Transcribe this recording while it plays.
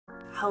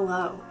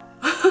Hello.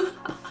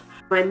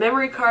 My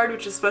memory card,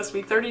 which is supposed to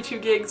be 32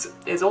 gigs,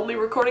 is only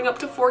recording up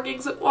to 4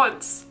 gigs at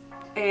once.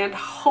 And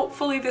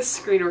hopefully this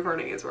screen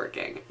recording is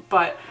working.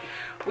 But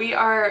we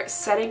are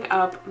setting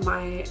up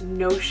my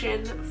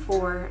Notion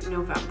for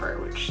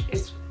November, which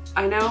is,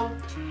 I know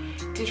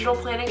digital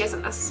planning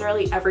isn't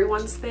necessarily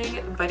everyone's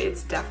thing, but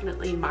it's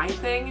definitely my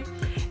thing.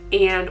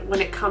 And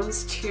when it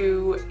comes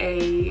to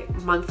a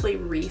monthly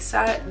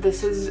reset,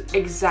 this is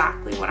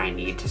exactly what I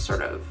need to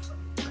sort of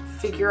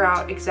figure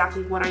out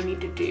exactly what I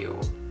need to do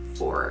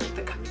for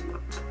the coming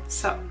month.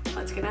 So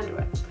let's get into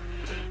it.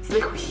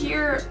 So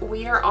here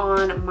we are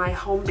on my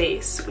home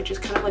base, which is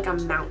kind of like a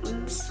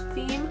mountains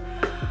theme.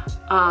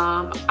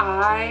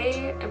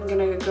 I am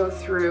gonna go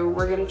through,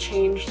 we're gonna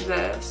change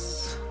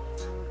this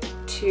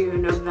to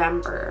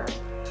November,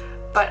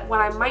 but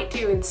what I might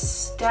do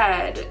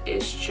instead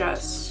is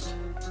just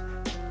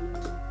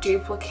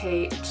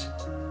duplicate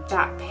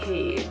that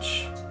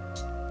page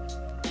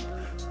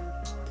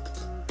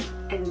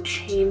and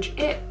change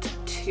it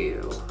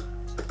to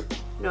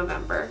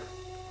November.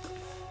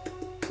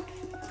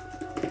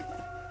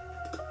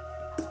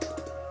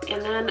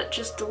 And then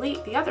just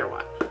delete the other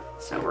one.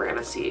 So we're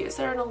gonna see, is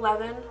there an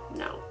 11?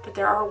 No, but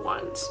there are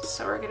ones.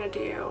 So we're gonna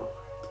do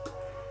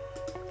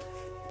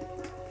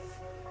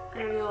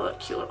a little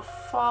cute little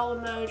fall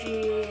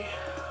emoji,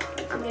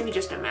 or maybe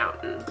just a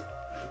mountain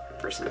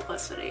for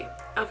simplicity.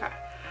 Okay,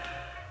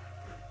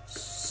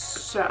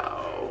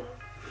 so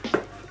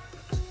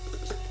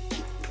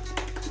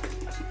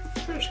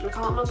we're just gonna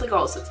call it monthly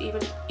goals. It's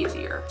even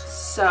easier.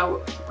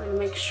 So we're gonna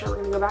make sure, we're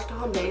gonna go back to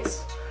home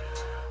base.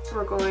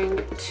 We're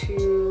going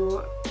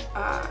to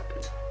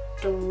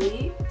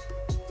delete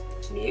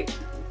mute.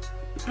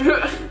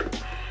 I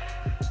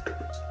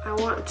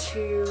want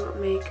to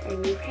make a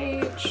new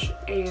page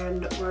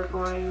and we're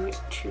going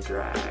to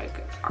drag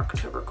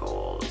October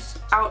goals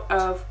out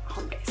of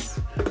home base.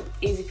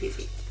 Easy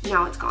peasy.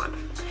 Now it's gone.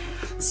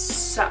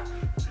 So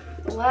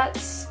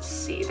let's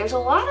see. There's a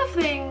lot of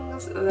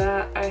things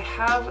that I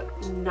have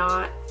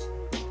not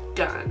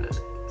done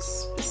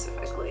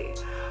specifically.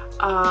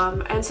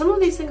 And some of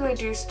these things I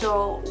do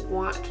still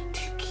want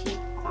to keep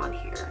on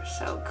here.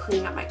 So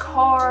cleaning up my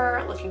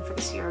car, looking for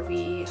the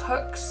CRV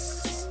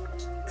hooks,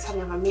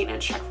 setting up a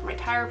maintenance check for my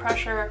tire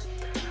pressure,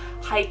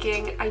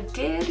 hiking. I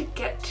did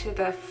get to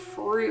the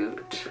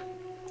fruit.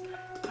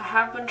 I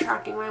have been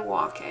tracking my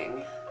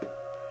walking.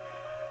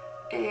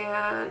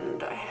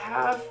 And I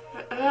have,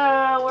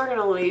 we're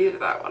gonna leave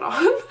that one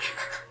on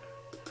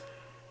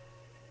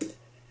there.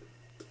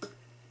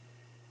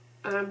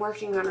 And I'm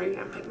working on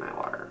revamping my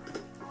water.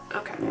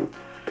 Okay,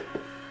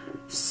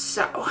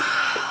 so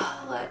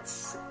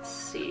let's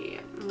see.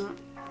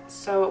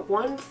 So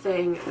one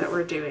thing that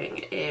we're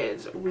doing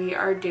is we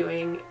are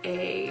doing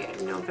a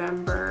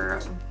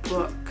November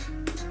book.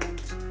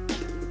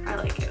 I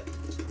like it.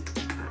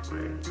 That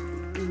word.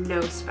 No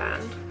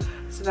spend.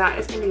 So that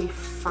is going to be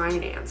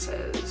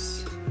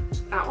finances.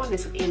 That one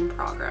is in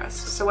progress.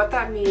 So what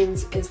that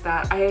means is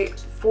that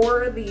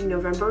for the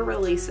November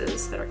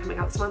releases that are coming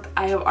out this month,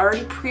 I have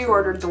already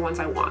pre-ordered the ones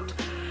I want.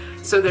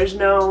 So there's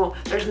no,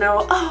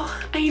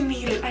 oh, I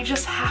need it, I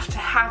just have to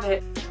have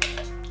it.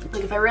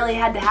 Like if I really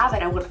had to have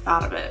it, I would have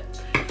thought of it.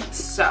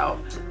 So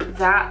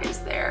that is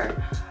there.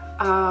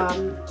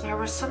 There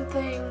was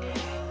something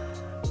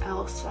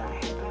else that I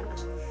had been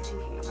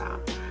thinking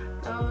about.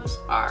 Those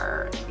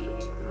are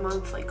the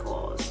monthly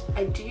goals.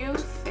 I do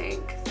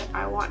think that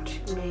I want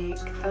to make,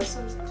 those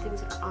are the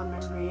things that are on my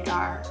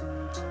radar.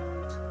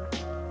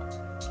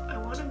 I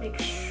want to make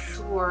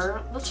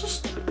sure, let's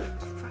just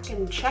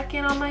fucking check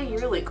in on my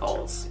yearly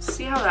goals,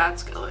 see how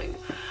that's going.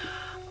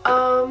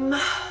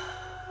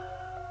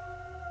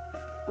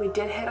 We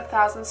did hit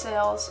 1,000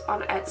 sales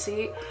on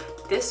Etsy.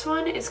 This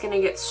one is gonna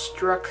get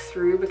struck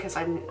through because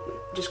I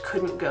just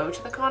couldn't go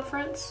to the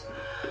conference.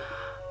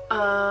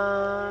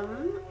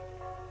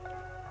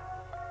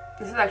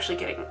 This is actually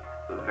getting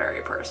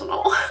very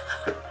personal.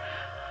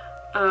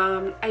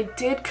 I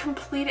did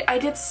complete it. I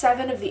did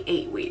 7 of the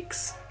 8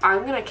 weeks.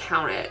 I'm gonna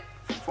count it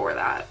for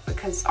that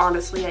because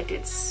honestly I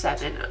did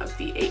 7 of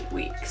the 8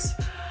 weeks.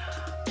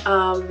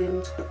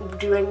 Been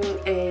doing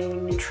a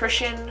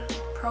nutrition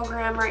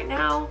program right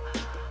now.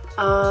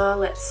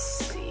 Let's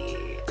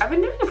see. I've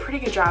been doing a pretty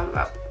good job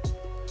about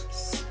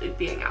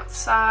being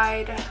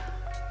outside.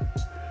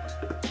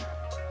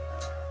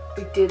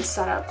 We did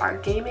set up our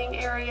gaming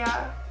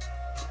area.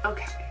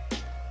 Okay.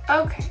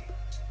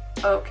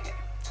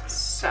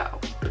 So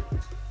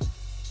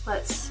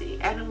let's see.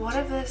 And what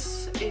if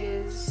this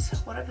is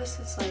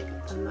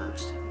like the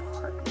most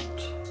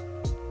important?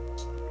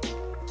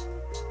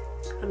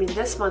 I mean,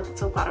 this month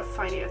it's a lot of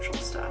financial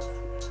stuff.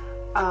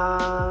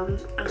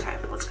 Okay,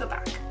 let's go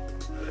back.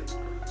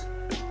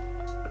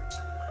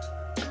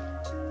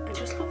 I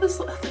just love this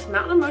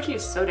mountain emoji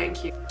is so dang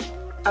cute.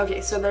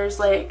 Okay, so there's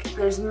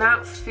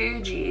Mount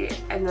Fuji,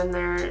 and then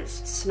there's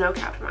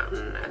Snow-Capped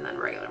Mountain, and then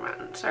regular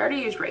mountain. So I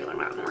already used regular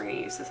mountain. We're gonna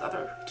use this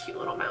other cute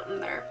little mountain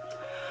there.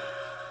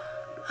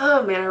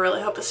 Oh man, I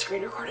really hope the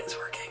screen recording is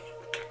working.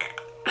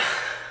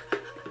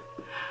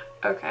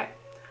 Okay.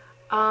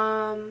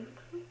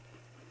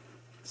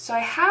 So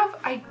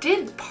I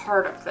did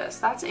part of this.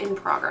 That's in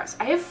progress.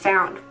 I have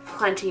found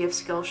plenty of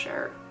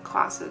Skillshare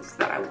classes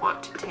that I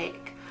want to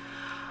take.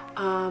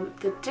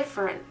 The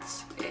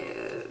difference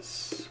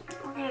is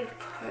we're gonna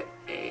put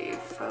a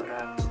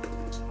photo,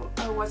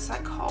 oh, what's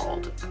that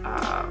called?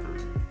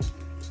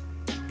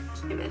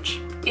 Image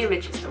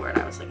is the word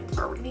I was looking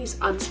for. We're gonna use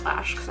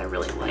Unsplash because I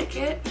really like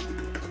it.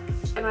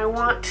 And I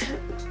want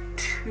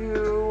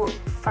to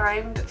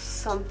find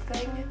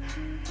something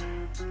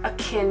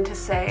akin to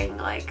saying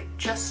like,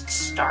 just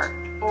start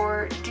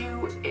or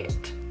do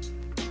it.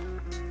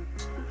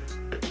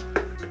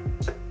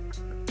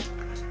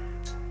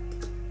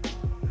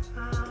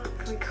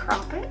 Can we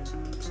crop it?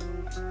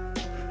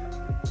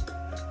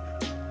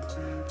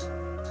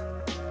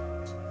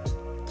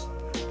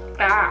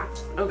 Ah,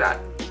 oh God.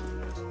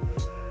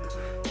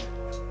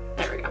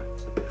 There we go.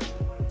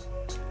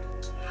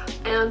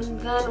 And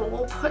then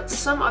we'll put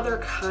some other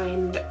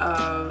kind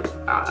of,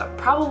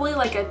 probably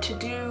like a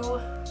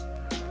to-do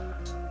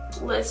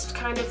list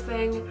kind of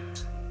thing.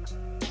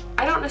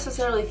 I don't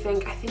necessarily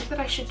think, I think that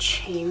I should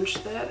change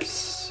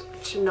this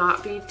to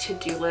not be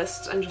to-do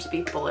lists and just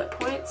be bullet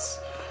points.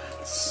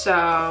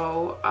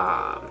 So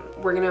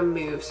we're gonna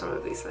move some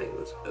of these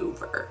things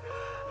over.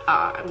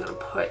 I'm gonna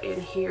put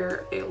in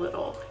here a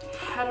little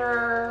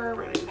header.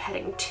 We're gonna do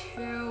heading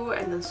 2,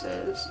 and this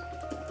is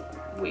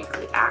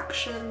weekly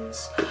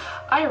actions.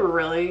 I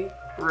really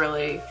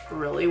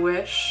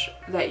wish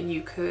that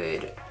you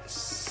could,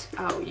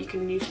 oh, you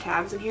can use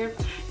tabs in here,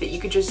 that you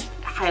could just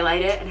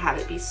highlight it and have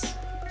it be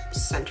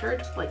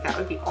centered. Like, that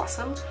would be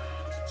awesome.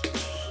 You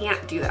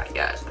can't do that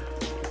yet.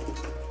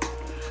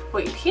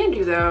 What you can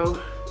do though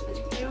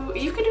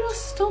is you can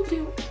still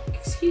do,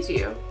 excuse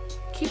you,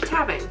 keep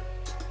tabbing.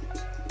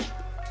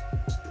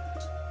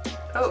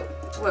 Oh,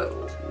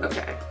 whoa,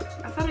 okay.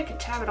 I thought I could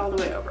tab it all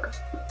the way over.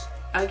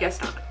 I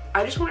guess not.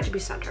 I just want it to be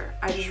centered.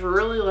 I just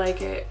really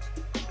like it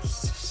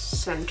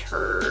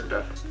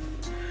centered.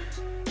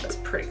 That's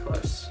pretty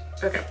close.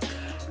 Okay.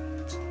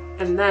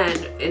 And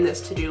then in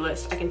this to-do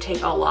list, I can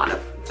take a lot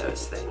of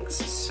those things.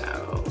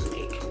 So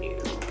make new,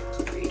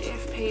 read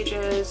if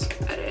pages,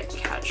 edit,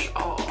 catch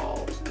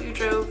all,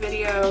 Bujo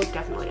video,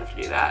 definitely have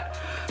to do that.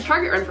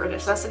 Target run for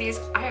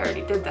necessities, I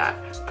already did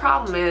that.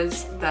 Problem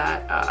is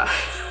that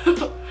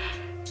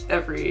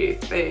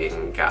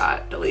everything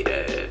got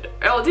deleted.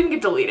 Oh, it didn't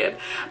get deleted.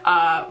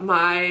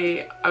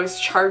 I was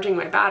charging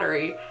my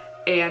battery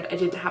and I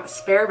didn't have a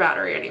spare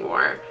battery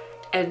anymore.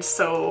 And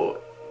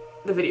so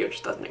the video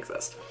just doesn't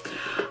exist.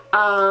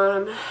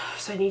 So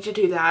I need to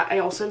do that. I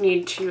also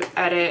need to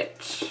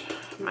edit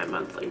my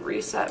monthly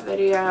reset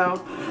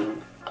video.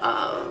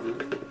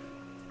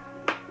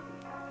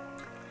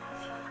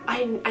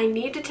 I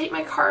need to take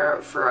my car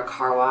out for a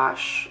car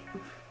wash,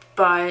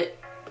 but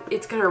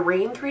it's gonna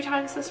rain 3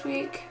 times this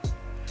week.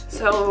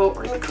 So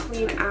we're gonna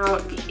clean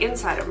out the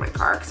inside of my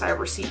car because I have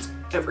receipts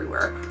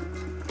everywhere.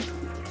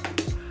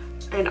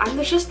 And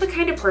I'm just the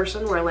kind of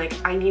person where like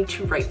I need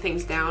to write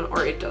things down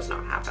or it does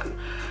not happen.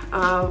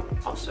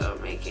 Also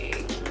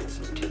making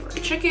some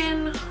tandoori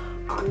chicken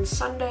on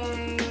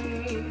Sunday.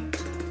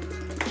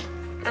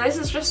 And this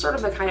is just sort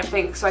of the kind of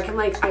thing, so I can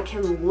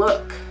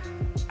look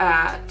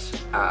at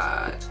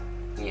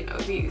you know,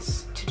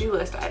 these to-do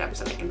list items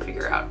and I can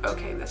figure out,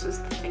 okay, this is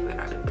the thing that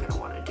I'm gonna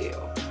want to do.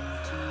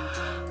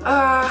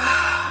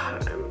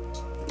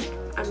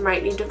 I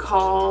might need to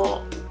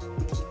call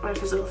my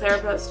physical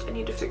therapist. I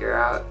need to figure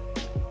out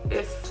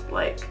if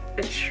my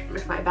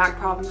back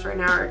problems right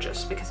now are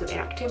just because of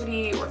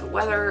inactivity or the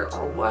weather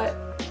or what.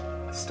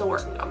 Still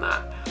working on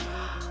that.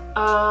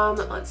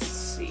 Let's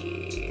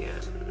see.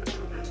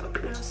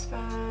 Book no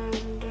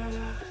spend.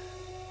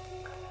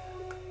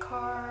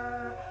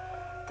 Car.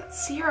 That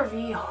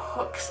CRV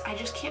hooks. I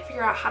just can't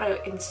figure out how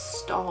to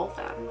install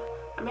them.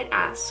 I might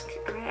ask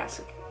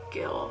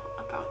Gil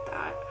about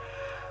that.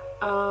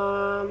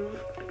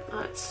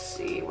 Let's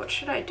see. What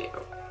should I do?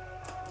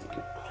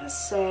 Let's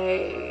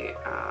say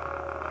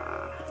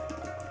I'm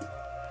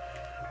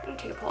gonna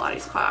take a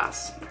Pilates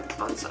class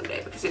on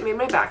Sunday because it made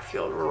my back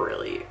feel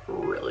really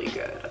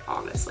good,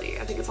 honestly.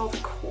 I think it's all the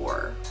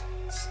core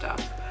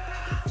stuff.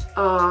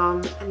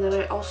 And then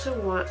I also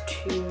want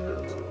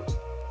to,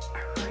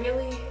 I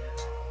really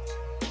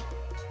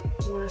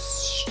want to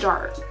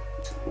start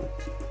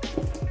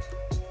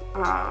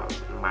a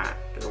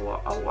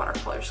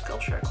watercolor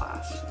Skillshare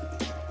class.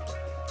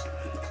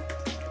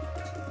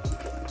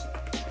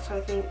 So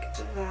I think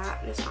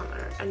that is on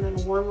there. And then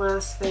one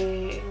last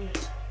thing.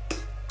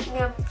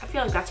 Yeah, I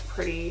feel like that's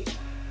pretty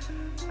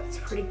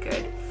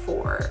good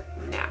for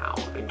now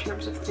in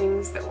terms of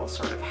things that will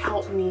sort of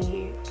help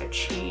me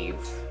achieve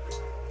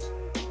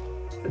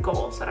the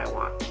goals that I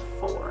want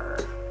for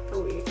the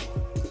week.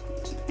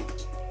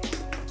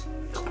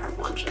 Meal prep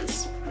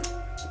lunches.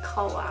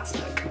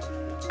 Classic.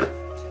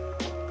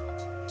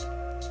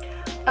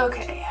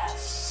 Okay,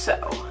 so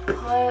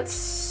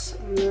let's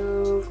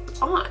move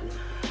on.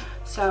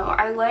 So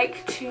I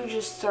like to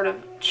just sort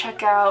of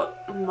check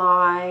out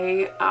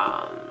my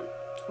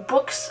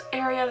books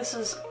area. This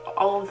is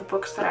all of the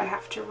books that I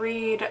have to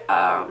read,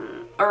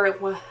 or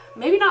well,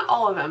 maybe not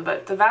all of them,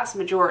 but the vast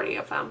majority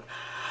of them.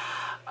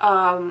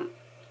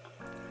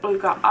 We've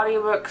got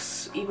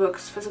audiobooks,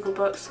 ebooks, physical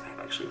books.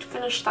 I've actually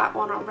finished that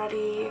one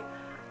already.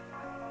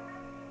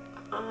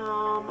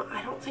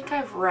 I don't think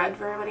I've read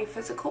very many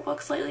physical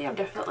books lately. I'm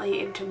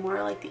definitely into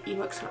more like the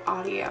ebooks and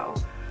audio.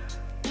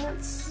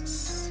 Let's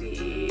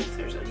see if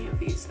there's any of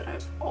these that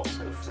I've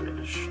also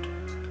finished.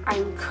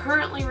 I'm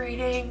currently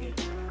reading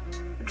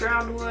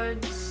Drowned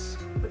Woods,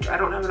 which I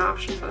don't have an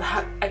option for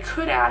that. I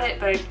could add it,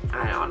 but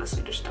I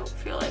honestly just don't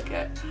feel like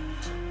it.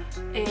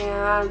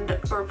 And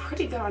we're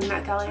pretty good on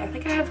NetGalley. I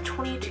think I have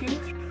 22.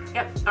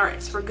 Yep,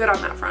 alright, so we're good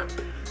on that front.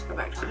 Go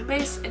back to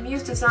Homebase and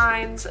Muse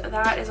Designs.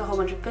 That is a whole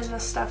bunch of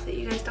business stuff that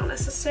you guys don't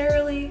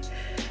necessarily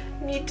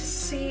need to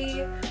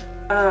see.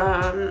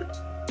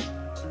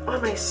 On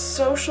my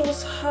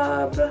socials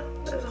hub,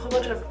 there's a whole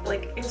bunch of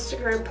like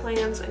Instagram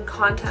plans and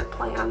content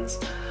plans.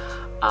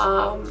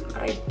 But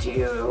I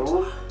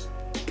do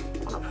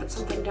want to put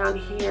something down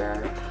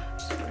here.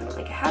 So I'm gonna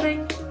make a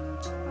heading.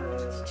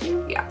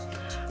 Yeah.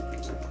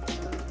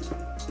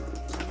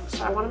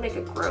 So I want to make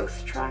a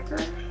growth tracker.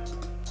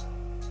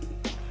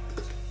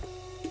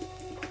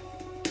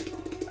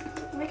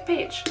 Make a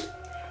page.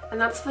 And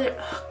that's the,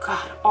 oh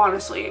God,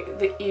 honestly,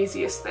 the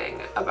easiest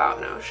thing about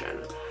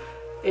Notion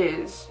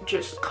is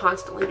just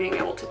constantly being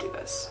able to do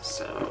this.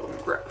 So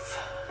growth.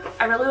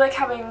 I really like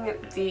having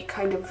the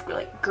kind of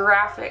like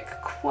graphic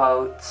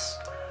quotes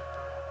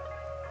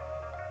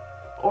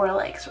or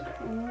like sort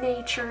of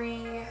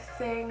nature-y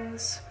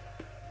things.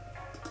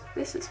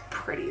 This is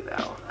pretty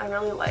though. I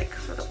really like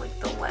sort of like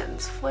the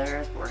lens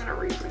flares, but we're gonna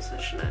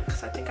reposition it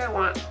because I think I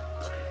want,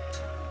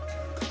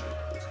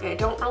 yeah, I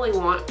don't really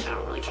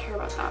care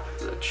about that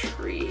for the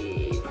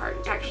tree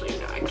part. Actually,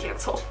 no, I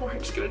cancel. We're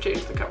just gonna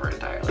change the cover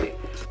entirely.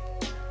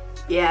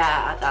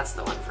 Yeah, that's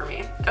the one for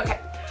me. Okay,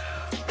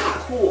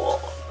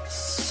 cool.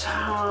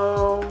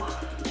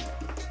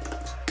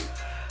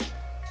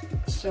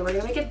 So we're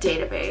gonna make a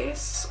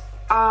database.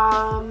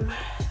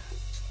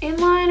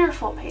 Inline or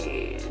full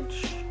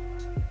page?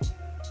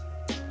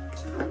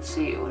 Let's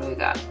see, what do we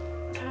got?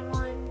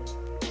 Timeline?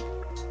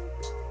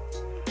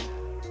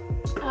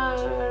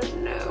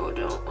 No,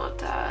 don't want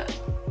that.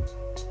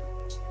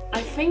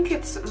 I think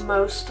it's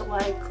most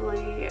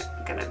likely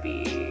gonna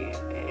be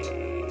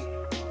a...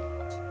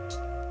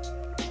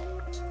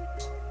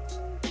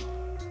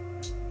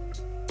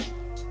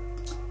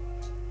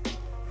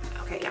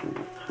 Okay, yeah.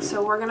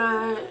 So we're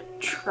gonna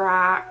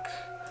track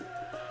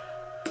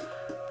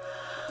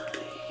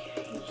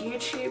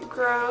YouTube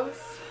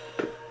growth.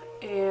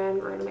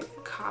 And we're gonna make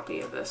a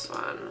copy of this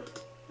one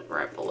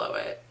right below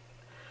it.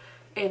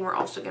 And we're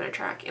also gonna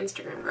track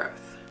Instagram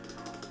growth.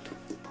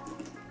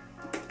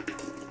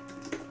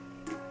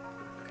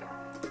 Okay.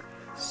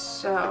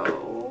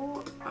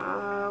 So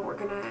we're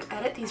gonna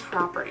edit these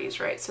properties,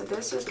 right? So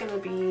this is gonna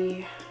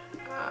be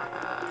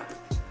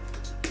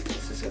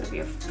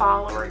a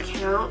follower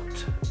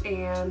count,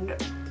 and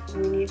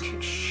we need to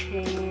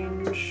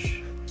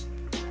change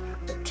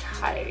the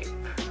type.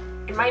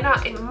 It might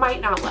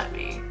not let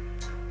me.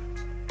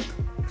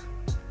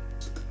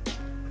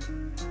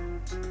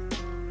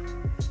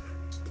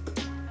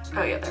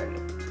 Oh yeah, there it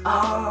is.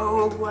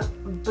 Oh,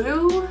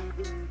 boo,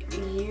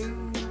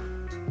 you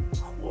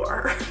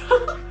whore.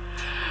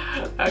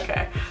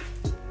 Okay.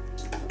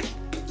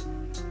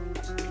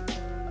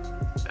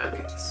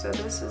 Okay, so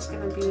this is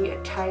gonna be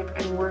a type,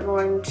 and we're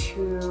going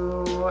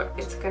to,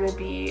 it's gonna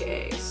be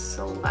a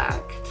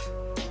select.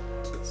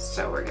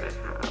 So we're gonna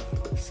have,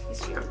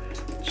 excuse me,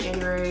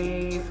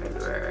 January,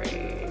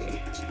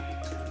 February.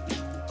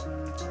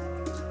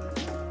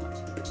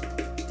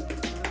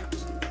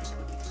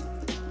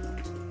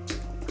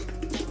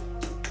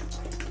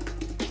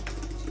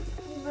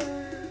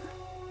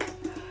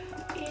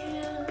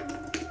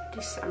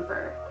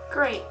 December.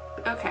 Great.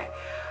 Okay.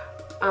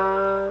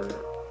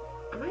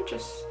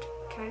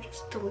 Can I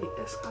just delete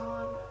this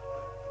column?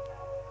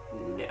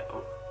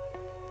 No.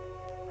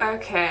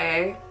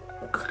 Okay.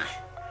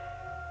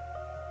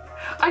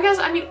 I guess,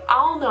 I mean,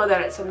 I'll know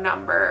that it's a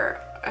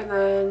number, and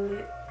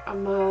then a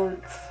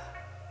month.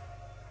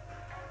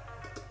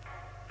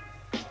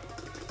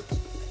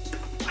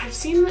 I've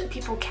seen that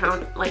people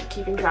count, like,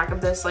 keeping track of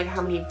this, like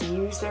how many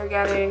views they're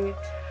getting.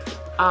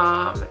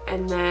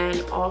 And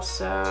then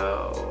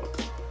also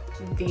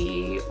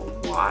the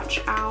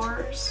watch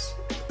hours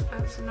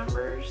as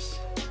numbers.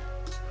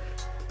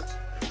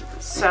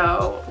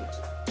 So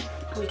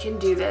we can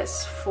do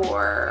this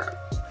for,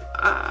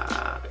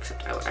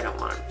 except I don't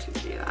want it to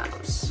be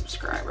that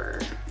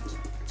subscriber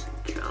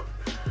count.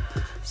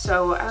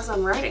 So as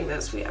I'm writing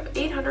this, we have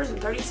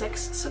 836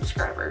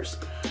 subscribers,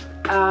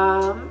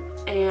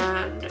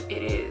 and it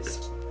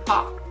is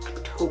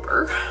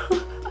October.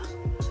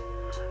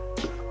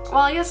 Well,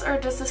 I guess, or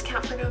does this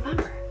count for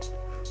November?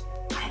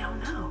 I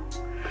don't know.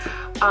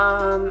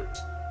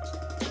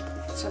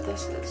 So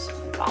this is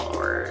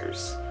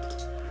followers.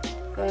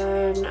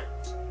 Then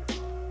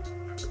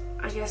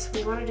I guess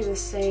we want to do the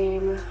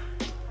same.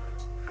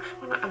 I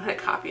want gonna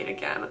copy it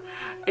again.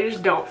 I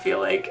just don't feel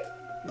like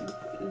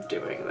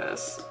doing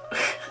this.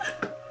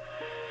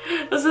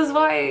 This is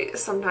why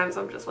sometimes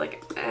I'm just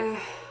like, eh.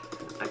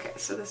 Okay,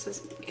 so this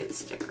is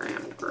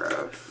Instagram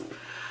growth.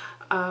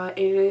 It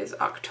is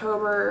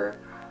October.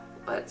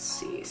 Let's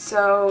see.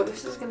 So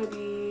this is gonna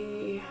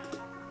be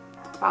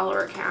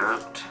follower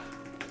count.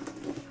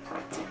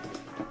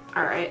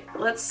 All right,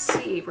 let's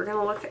see. We're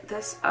gonna look at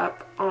this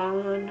up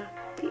on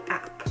the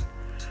app.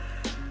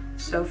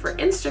 So for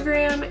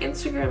Instagram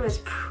is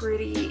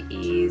pretty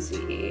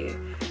easy.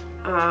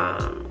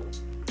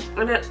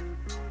 And it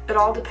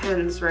all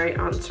depends, right,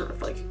 on sort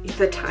of like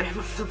the time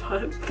of the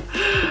month.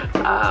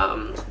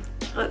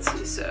 Let's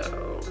see,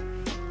 so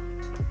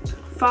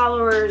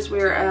followers,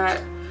 we're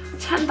at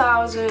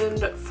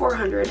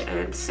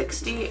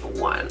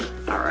 10,461.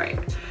 All right.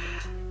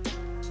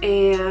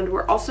 And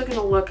we're also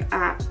gonna look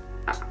at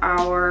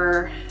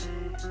our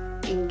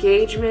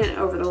engagement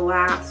over the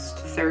last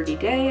 30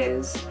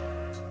 days.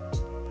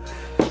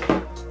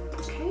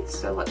 Okay,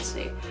 so let's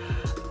see.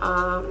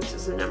 This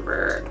is the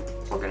number.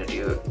 We're gonna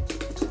do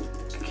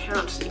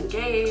accounts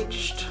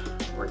engaged.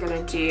 We're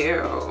gonna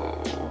do,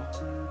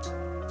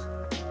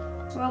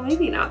 well,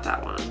 maybe not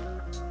that one.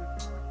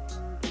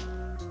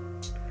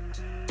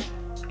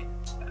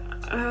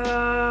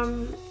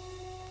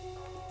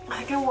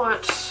 I think I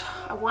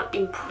want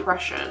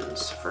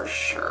impressions for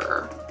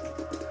sure.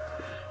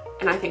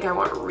 And I think I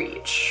want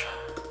reach.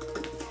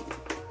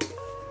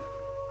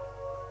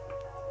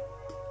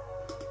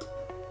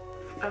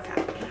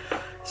 Okay.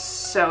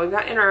 So we've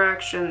got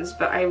interactions,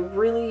 but I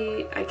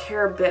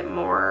care a bit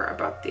more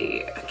about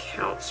the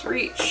accounts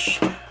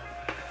reach.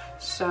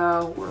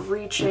 So we're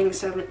reaching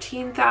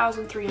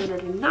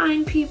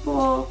 17,309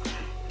 people.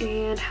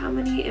 And how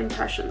many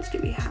impressions do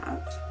we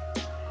have?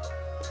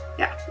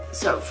 Yeah,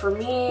 so for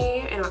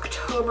me in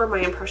October, my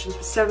impressions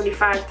was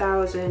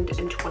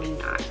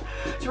 75,029.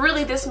 So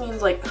really this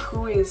means like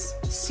who is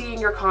seeing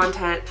your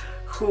content,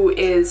 who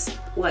is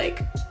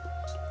like,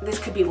 this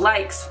could be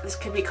likes, this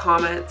could be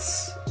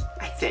comments,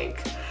 I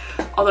think.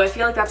 Although I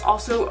feel like that's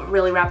also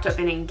really wrapped up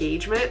in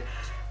engagement.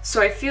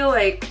 So I feel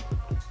like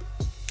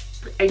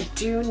I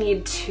do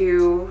need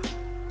to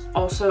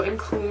also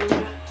include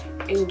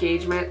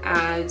engagement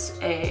as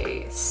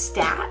a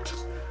stat.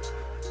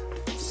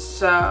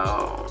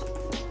 So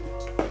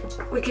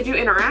we could do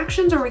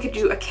interactions or we could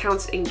do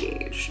accounts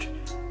engaged.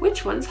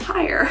 Which one's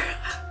higher?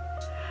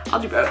 I'll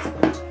do both.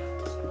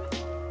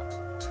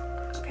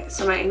 Okay,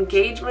 so my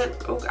engagement,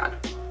 oh God.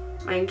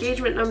 My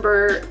engagement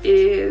number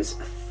is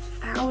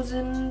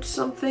 1,000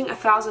 something,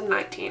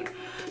 1,019.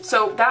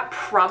 So that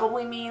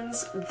probably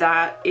means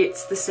that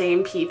it's the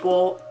same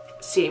people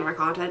seeing my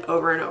content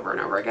over and over and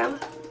over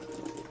again.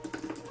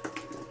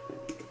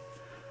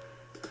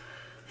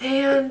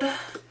 And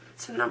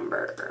it's a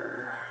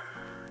number.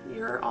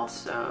 You're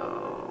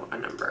also a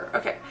number.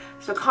 Okay,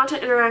 so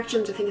content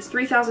interactions I think is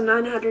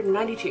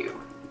 3,992.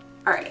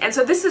 All right, and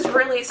so this is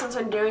really, since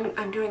I'm doing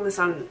this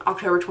on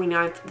October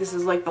 29th, this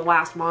is like the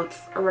last month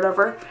or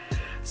whatever.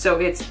 So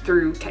it's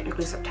through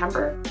technically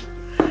September.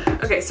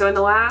 Okay, so in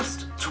the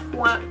last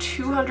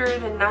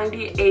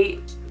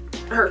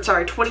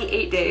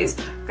 28 days,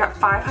 I've got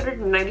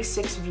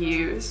 596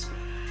 views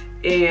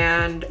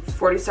and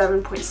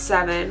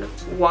 47.7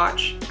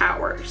 watch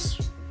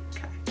hours.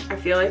 Okay, I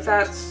feel like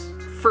that's,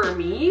 for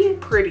me,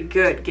 pretty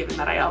good given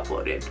that I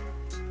uploaded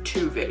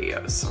 2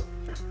 videos.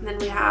 And then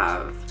we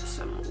have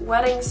some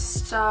wedding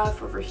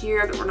stuff over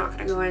here that we're not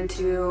gonna go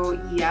into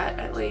yet,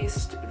 at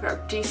least. We've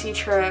got DC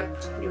trip,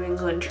 New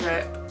England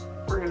trip.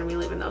 We're gonna be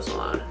leaving those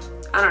alone.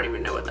 I don't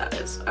even know what that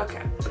is.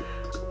 Okay,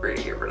 we're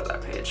gonna get rid of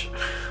that page.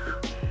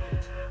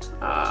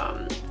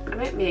 I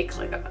might make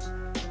like a,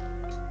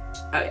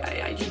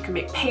 you can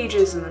make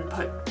pages and then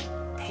put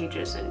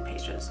pages in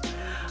pages.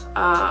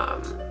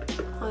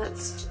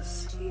 Let's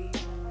see.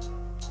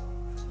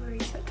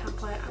 Reset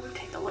template. I'm gonna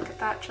take a look at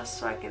that just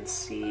so I can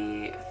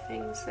see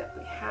things that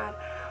we had.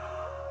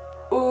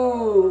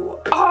 Ooh,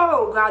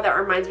 oh God, that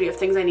reminds me of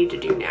things I need to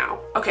do now.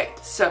 Okay,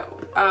 so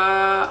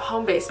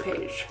home base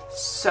page.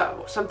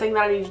 So something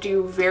that I need to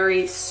do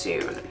very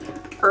soon.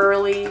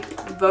 Early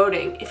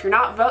voting. If you're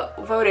not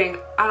voting,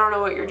 I don't know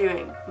what you're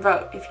doing.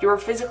 Vote. If you're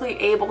physically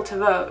able to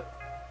vote,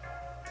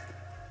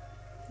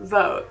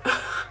 vote.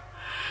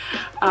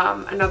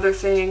 Another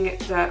thing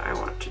that I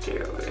want to do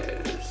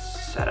is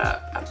set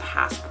up a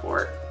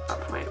passport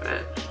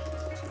appointment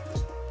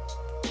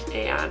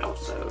and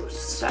also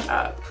set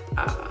up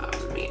a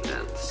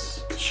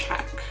maintenance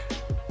check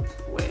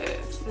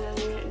with the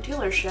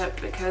dealership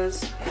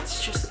because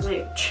it's just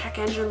my check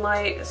engine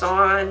light is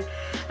on. And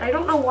I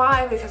don't know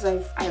why, because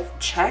I've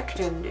checked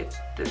and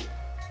the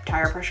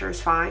tire pressure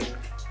is fine.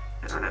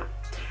 I don't know.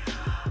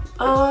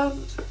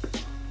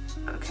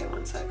 Okay,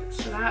 one second.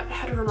 So that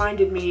had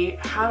reminded me,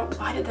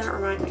 why did that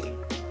remind me?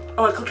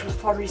 Oh, I clicked on the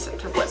fall reset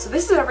template. So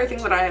this is everything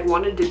that I had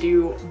wanted to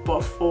do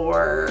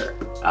before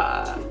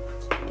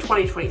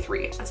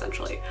 2023,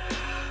 essentially.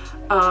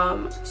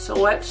 So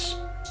let's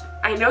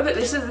I know that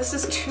this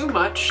is too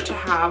much to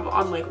have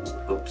on like,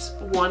 oops,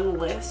 one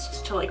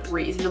list to like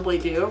reasonably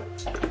do,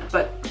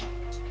 but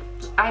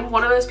I'm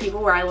one of those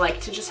people where I like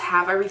to just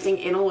have everything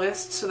in a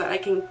list so that I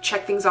can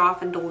check things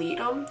off and delete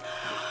them.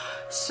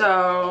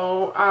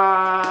 So,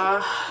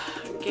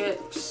 get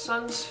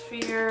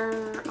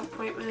Sunsphere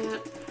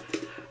appointment,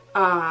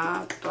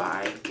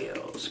 buy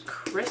Gil's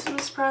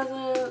Christmas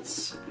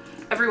presents.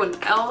 Everyone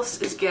else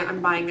is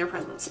I'm buying their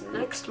presents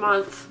next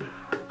month,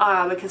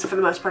 because for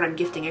the most part I'm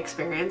gifting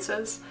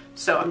experiences,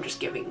 so I'm just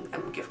giving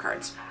them gift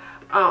cards.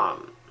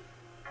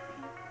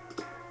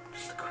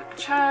 Just a quick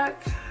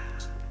check.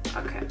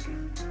 Okay.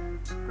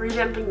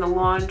 Revamping the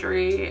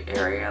laundry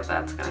area,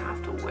 that's gonna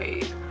have to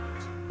wait.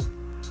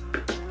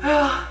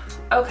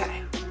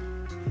 Okay.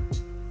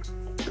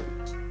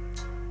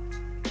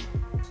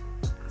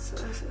 So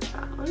this is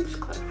that. Let me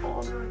just click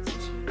old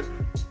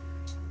notification.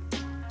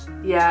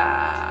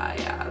 Yeah,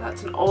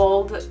 that's an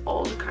old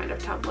kind of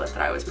template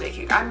that I was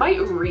making. I might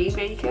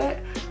remake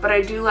it, but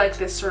I do like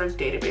this sort of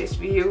database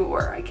view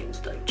where I can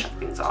like check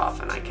things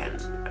off and I can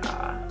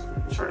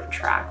sort of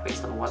track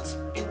based on what's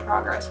in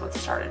progress, what's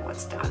started,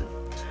 what's done.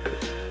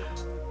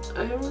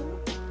 I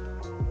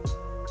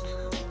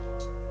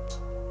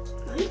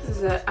think this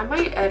is it. I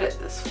might edit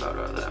this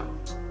photo though.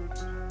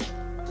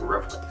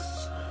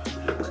 Replace.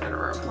 We're gonna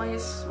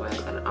replace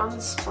with an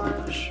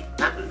Unsplash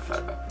mountain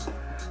photo.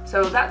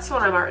 So that's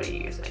what I'm already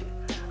using.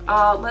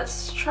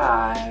 Let's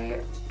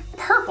try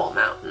Purple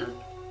Mountain.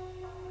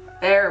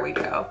 There we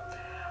go.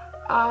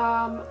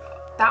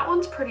 That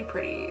one's pretty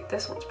pretty.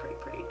 This one's pretty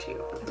pretty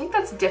too. I think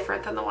that's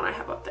different than the one I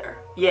have up there.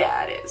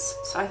 Yeah, it is.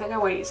 So I think I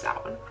want to use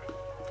that one.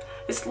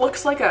 This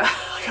looks like a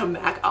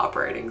Mac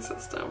operating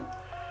system.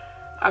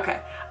 Okay,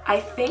 I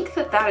think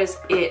that is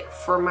it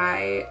for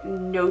my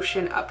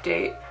Notion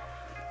update.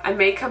 I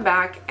may come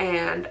back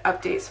and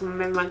update some of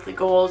my monthly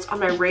goals. On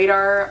my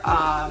radar,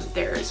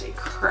 there's a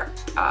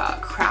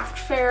craft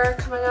fair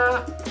coming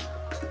up.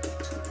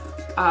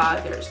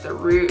 There's the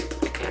Root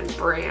and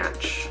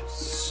Branch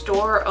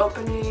store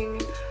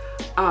opening.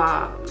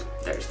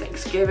 There's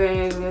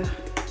Thanksgiving.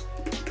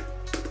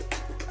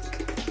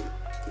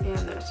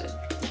 And there's a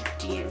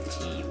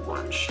D&T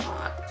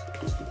one-shot.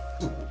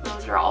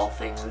 Those are all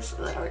things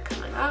that are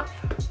coming up.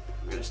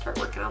 I'm gonna start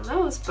working on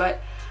those, but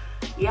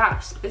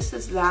yes, this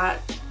is that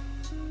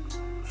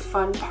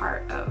fun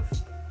part of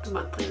the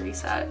monthly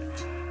reset.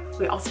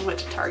 We also went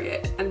to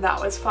Target and that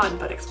was fun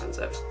but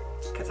expensive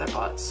because I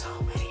bought so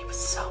many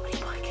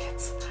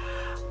blankets.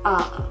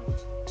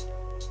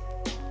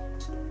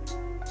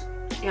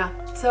 Yeah,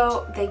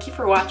 so thank you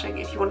for watching.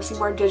 If you want to see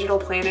more digital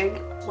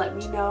planning, let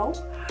me know.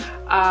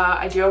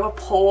 I do have a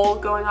poll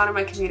going on in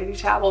my community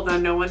tab, although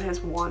no one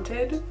has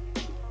wanted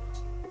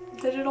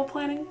digital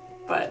planning,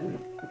 but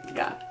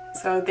yeah.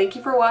 So thank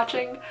you for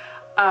watching,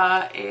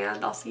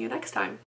 and I'll see you next time.